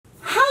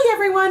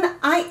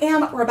I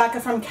am Rebecca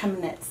from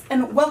ChemKnits,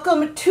 and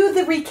welcome to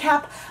the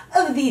recap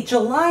of the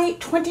July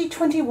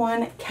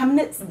 2021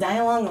 ChemKnits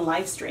Dye-Along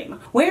livestream,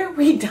 where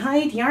we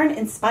dyed yarn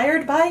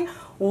inspired by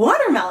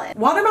watermelon.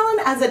 Watermelon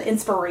as an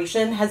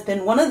inspiration has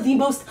been one of the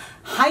most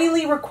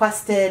highly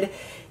requested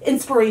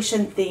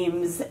inspiration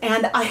themes,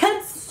 and I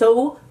had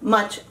so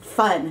much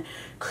fun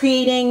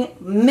creating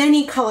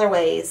many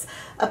colorways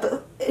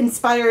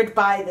inspired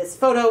by this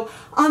photo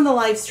on the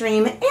live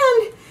stream,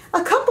 and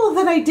a couple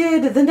that I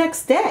did the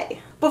next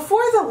day.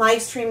 Before the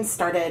live stream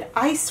started,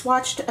 I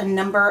swatched a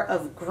number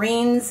of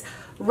greens,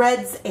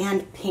 reds,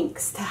 and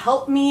pinks to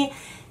help me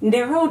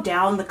narrow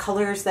down the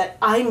colors that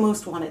I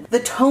most wanted, the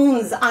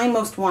tones I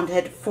most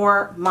wanted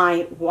for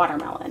my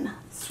watermelon.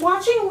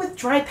 Swatching with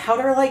dry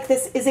powder like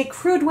this is a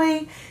crude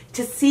way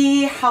to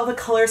see how the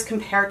colors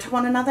compare to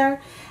one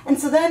another, and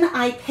so then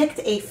I picked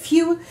a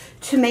few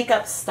to make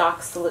up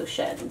stock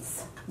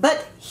solutions.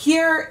 But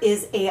here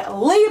is a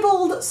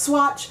labeled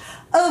swatch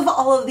of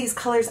all of these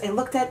colors I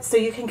looked at so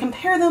you can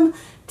compare them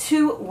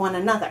to one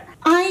another.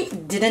 I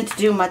didn't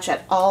do much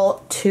at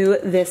all to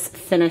this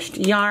finished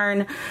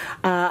yarn.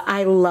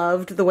 I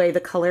loved the way the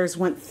colors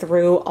went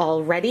through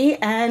already,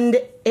 and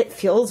it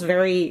feels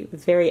very,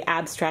 very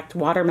abstract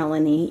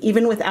watermelon-y,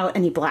 even without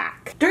any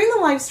black. During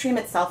the live stream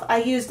itself,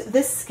 I used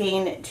this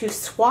skein to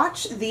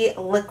swatch the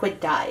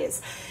liquid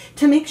dyes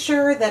to make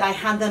sure that I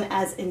had them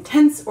as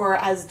intense or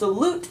as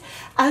dilute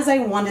as I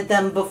wanted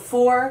them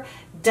before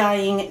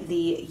dyeing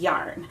the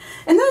yarn.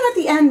 And then at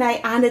the end I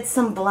added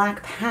some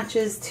black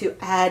patches to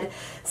add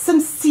some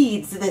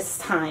seeds this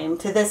time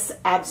to this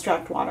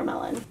abstract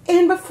watermelon.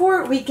 And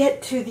before we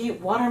get to the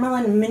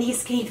watermelon mini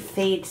skein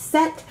fade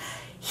set,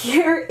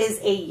 here is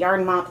a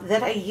yarn mop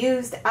that I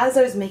used as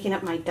I was making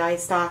up my dye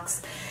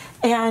stocks,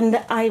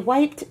 and I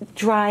wiped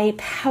dry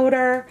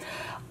powder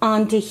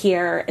onto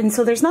here, and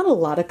so there's not a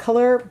lot of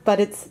color,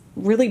 but it's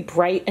really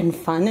bright and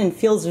fun and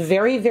feels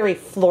very, very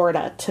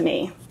Florida to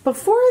me.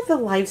 Before the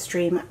live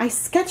stream, I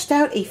sketched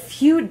out a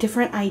few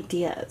different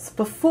ideas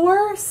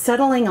before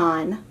settling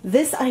on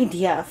this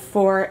idea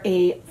for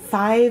a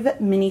 5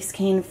 mini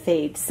skein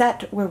fade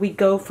set where we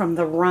go from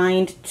the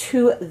rind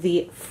to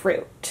the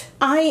fruit.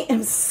 I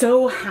am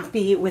so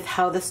happy with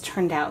how this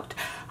turned out.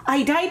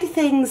 I dyed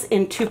things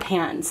in 2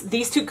 pans.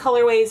 These 2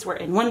 colorways were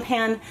in 1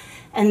 pan,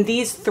 and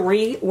these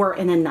 3 were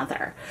in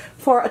another,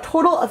 for a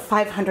total of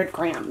 500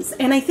 grams.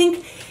 And I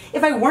think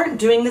if I weren't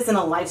doing this in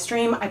a live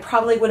stream, I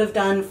probably would have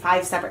done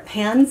 5 separate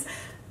pans,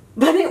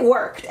 but it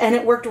worked, and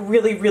it worked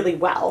really, really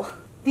well.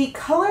 The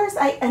colors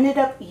I ended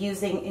up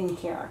using in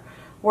here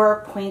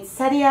were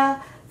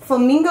poinsettia,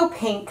 flamingo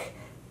pink,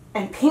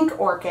 and pink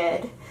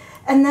orchid,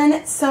 and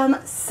then some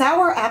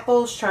sour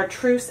apple,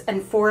 chartreuse,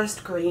 and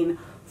forest green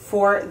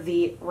for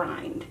the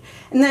rind.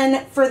 And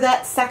then for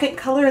that second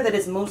color that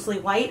is mostly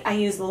white, I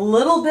used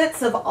little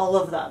bits of all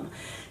of them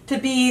to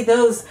be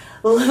those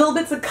little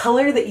bits of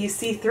color that you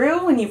see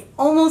through when you've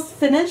almost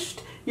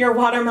finished your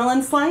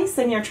watermelon slice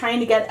and you're trying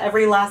to get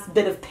every last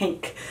bit of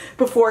pink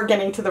before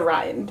getting to the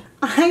rind.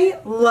 I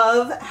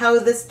love how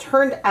this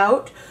turned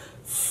out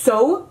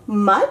so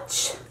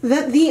much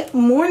that the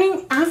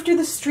morning after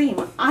the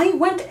stream, I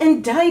went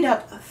and dyed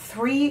up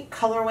 3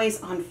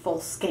 colorways on full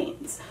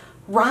skeins.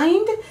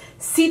 Rind,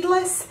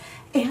 seedless,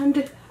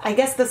 and I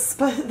guess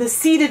the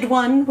seeded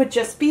one would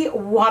just be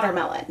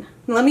watermelon.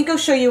 Let me go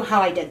show you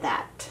how I did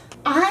that.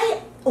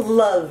 I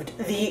loved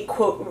the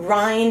quote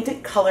rind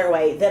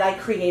colorway that I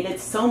created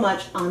so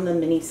much on the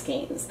mini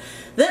skeins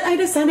that I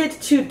decided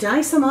to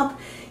dye some up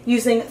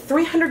using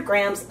 300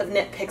 grams of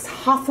Knit Picks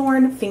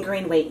Hawthorne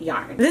fingering weight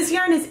yarn. This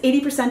yarn is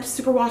 80%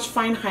 superwash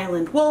fine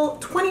Highland wool,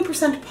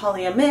 20%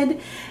 polyamide,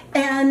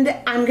 and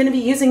I'm going to be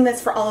using this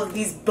for all of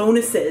these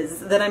bonuses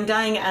that I'm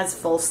dyeing as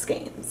full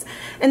skeins.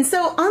 And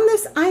so on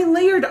this, I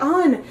layered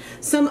on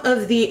some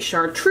of the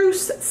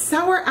chartreuse,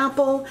 sour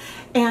apple,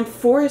 and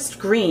forest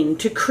green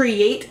to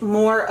create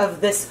more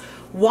of this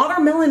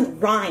watermelon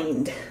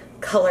rind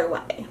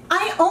colorway.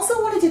 I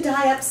also wanted to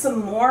dye up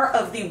some more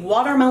of the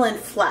watermelon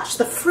flesh,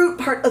 the fruit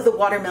part of the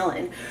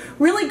watermelon,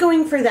 really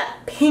going for that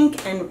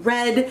pink and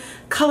red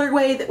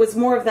colorway that was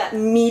more of that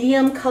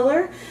medium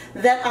color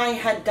that I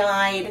had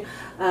dyed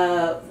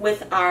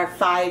with our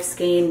 5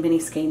 skein mini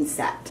skein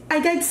set. I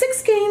dyed 6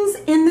 skeins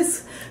in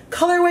this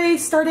colorway,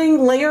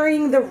 starting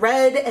layering the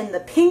red and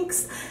the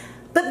pinks,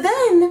 but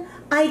then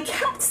I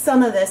kept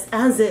some of this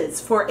as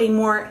is for a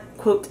more,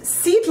 quote,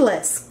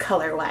 seedless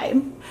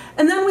colorway.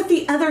 And then with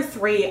the other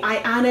 3, I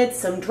added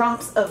some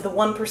drops of the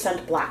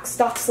 1% black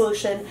stock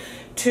solution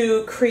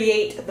to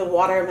create the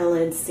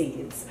watermelon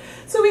seeds.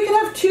 So we could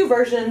have 2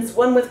 versions,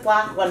 one with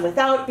black, one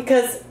without,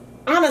 because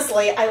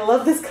honestly, I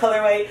love this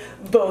colorway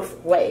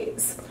both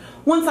ways.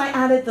 Once I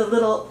added the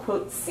little,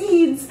 quote,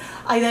 seeds,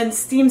 I then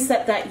steam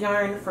set that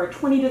yarn for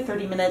 20 to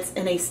 30 minutes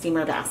in a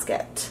steamer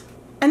basket.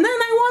 And then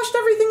I washed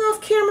everything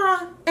off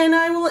camera, and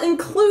I will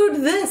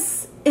include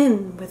this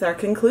in with our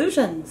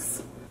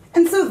conclusions.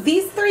 And so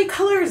these 3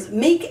 colors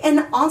make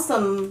an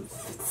awesome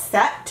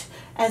set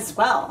as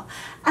well.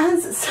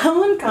 As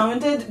someone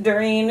commented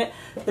during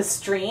the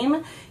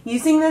stream,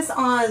 using this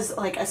as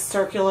like a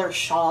circular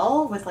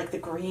shawl with like the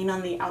green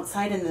on the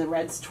outside and the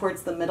reds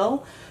towards the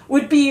middle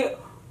would be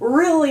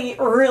really,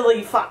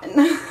 really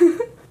fun.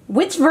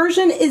 Which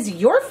version is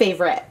your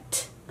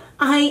favorite?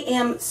 I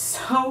am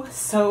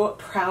so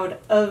proud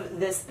of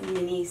this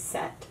mini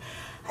set.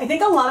 I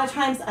think a lot of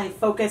times I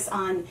focus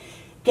on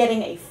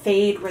getting a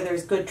fade where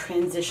there's good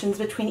transitions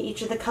between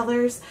each of the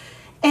colors,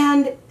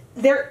 and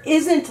there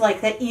isn't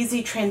like that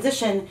easy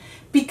transition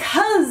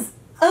because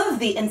of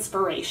the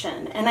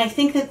inspiration. And I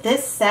think that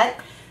this set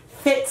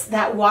fits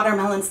that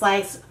watermelon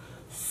slice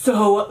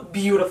so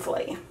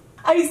beautifully.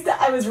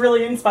 I was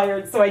really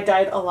inspired, so I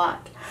dyed a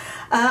lot.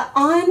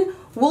 On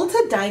Wool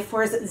to Die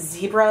For's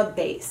Zebra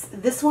base,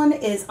 this one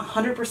is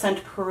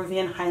 100%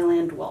 Peruvian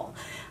Highland wool.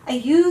 I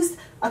used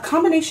a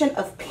combination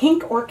of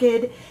pink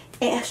orchid,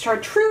 and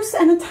chartreuse,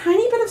 and a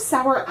tiny bit of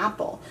sour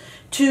apple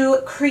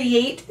to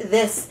create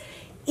this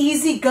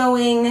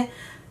easygoing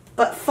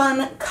but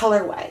fun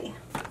colorway.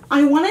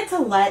 I wanted to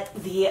let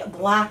the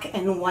black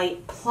and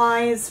white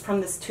plies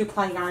from this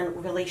 2-ply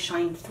yarn really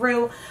shine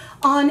through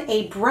on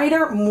a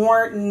brighter,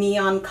 more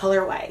neon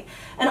colorway.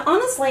 And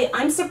honestly,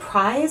 I'm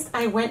surprised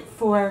I went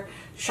for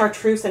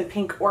chartreuse and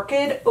pink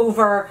orchid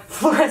over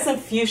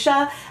fluorescent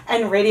fuchsia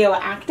and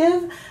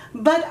radioactive,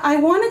 but I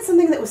wanted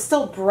something that was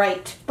still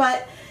bright,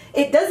 but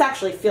it does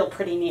actually feel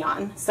pretty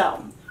neon,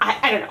 so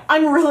I don't know.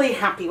 I'm really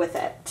happy with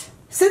it.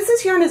 Since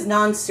this yarn is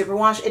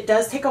non-superwash, it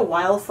does take a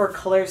while for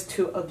colors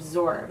to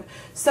absorb.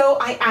 So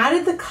I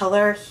added the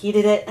color,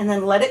 heated it, and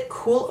then let it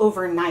cool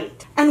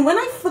overnight. And when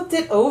I flipped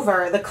it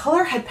over, the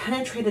color had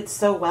penetrated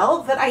so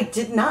well that I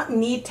did not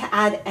need to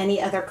add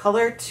any other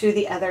color to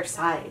the other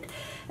side.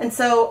 And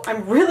so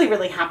I'm really,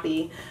 really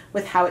happy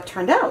with how it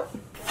turned out.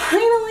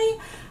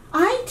 Finally,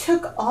 I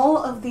took all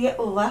of the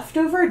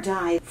leftover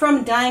dye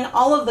from dyeing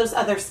all of those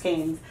other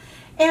skeins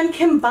and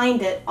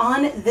combined it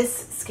on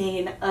this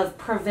skein of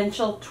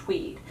Provincial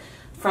Tweed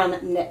from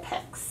Knit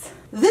Picks.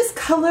 This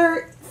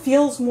color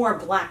feels more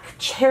black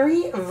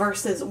cherry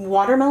versus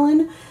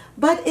watermelon,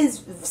 but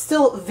is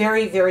still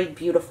very, very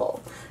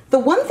beautiful. The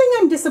one thing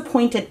I'm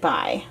disappointed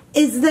by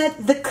is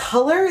that the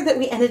color that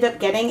we ended up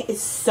getting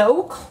is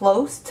so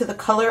close to the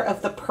color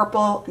of the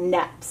purple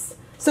neps.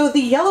 So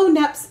the yellow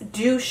neps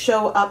do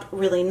show up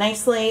really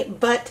nicely,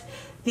 but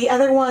the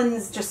other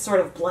ones just sort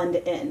of blend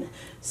in.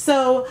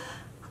 So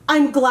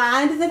I'm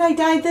glad that I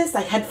dyed this.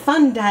 I had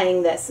fun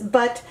dyeing this,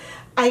 but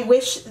I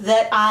wish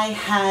that I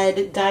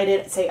had dyed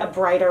it, say, a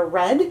brighter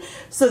red,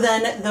 so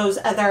then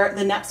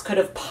the neps could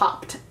have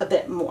popped a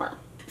bit more.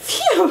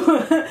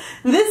 Phew!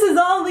 This is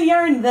all the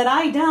yarn that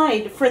I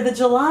dyed for the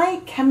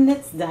July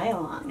ChemKnits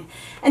dye-along.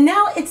 And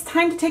now it's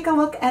time to take a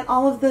look at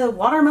all of the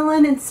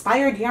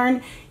watermelon-inspired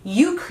yarn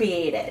you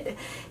created.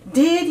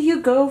 Did you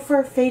go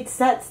for fade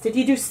sets? Did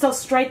you do still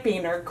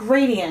striping or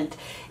gradient?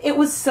 It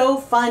was so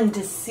fun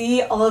to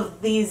see all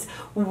of these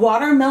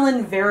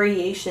watermelon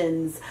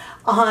variations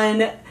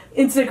on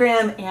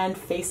Instagram and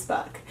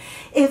Facebook.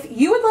 If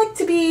you would like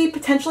to be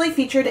potentially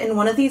featured in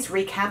one of these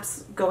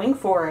recaps going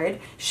forward,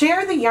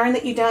 share the yarn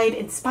that you dyed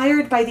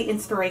inspired by the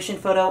inspiration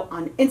photo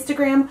on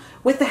Instagram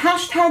with the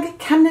hashtag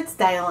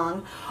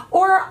ChemKnitsDyeAlong,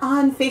 or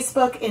on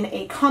Facebook in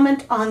a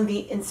comment on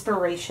the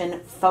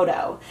inspiration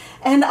photo.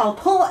 And I'll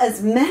pull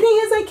as many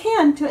as I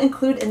can to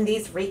include in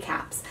these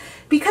recaps,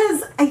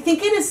 because I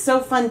think it is so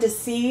fun to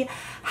see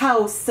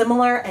how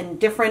similar and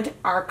different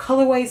our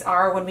colorways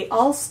are when we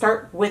all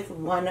start with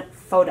one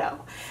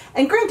photo.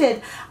 And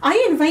granted,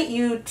 I invite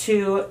you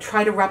to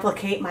try to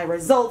replicate my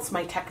results,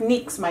 my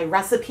techniques, my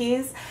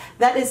recipes.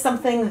 That is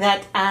something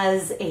that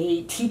as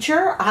a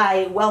teacher,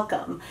 I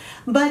welcome.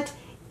 But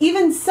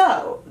even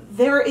so,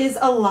 there is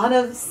a lot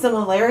of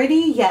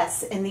similarity,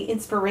 yes, in the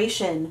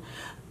inspiration,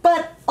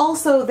 but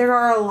also there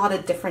are a lot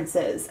of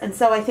differences. And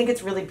so I think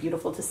it's really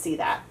beautiful to see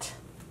that.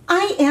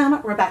 I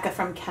am Rebecca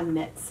from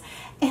ChemKnits,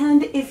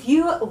 and if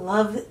you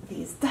love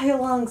these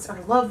dye-alongs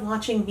or love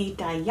watching me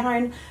dye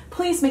yarn,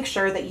 please make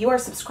sure that you are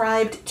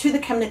subscribed to the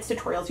ChemKnits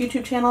Tutorials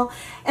YouTube channel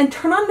and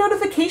turn on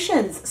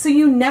notifications so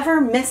you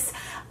never miss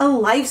a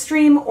live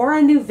stream or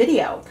a new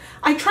video.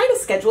 I try to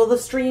schedule the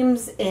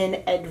streams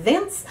in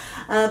advance,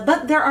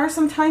 but there are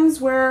some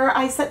times where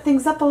I set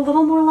things up a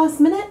little more last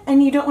minute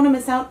and you don't want to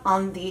miss out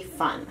on the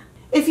fun.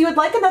 If you would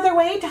like another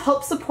way to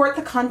help support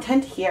the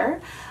content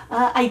here,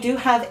 I do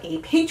have a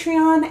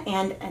Patreon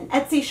and an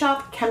Etsy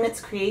shop,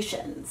 ChemKnits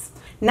Creations.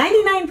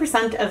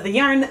 99% of the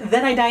yarn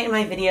that I dye in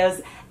my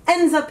videos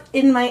ends up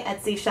in my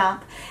Etsy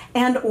shop,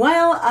 and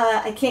while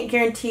I can't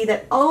guarantee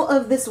that all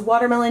of this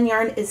watermelon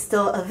yarn is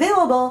still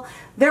available,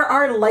 there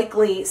are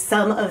likely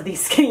some of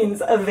these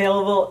skeins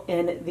available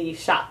in the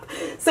shop.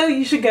 So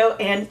you should go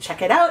and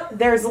check it out.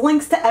 There's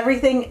links to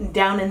everything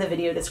down in the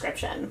video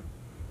description.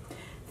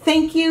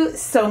 Thank you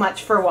so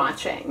much for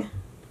watching.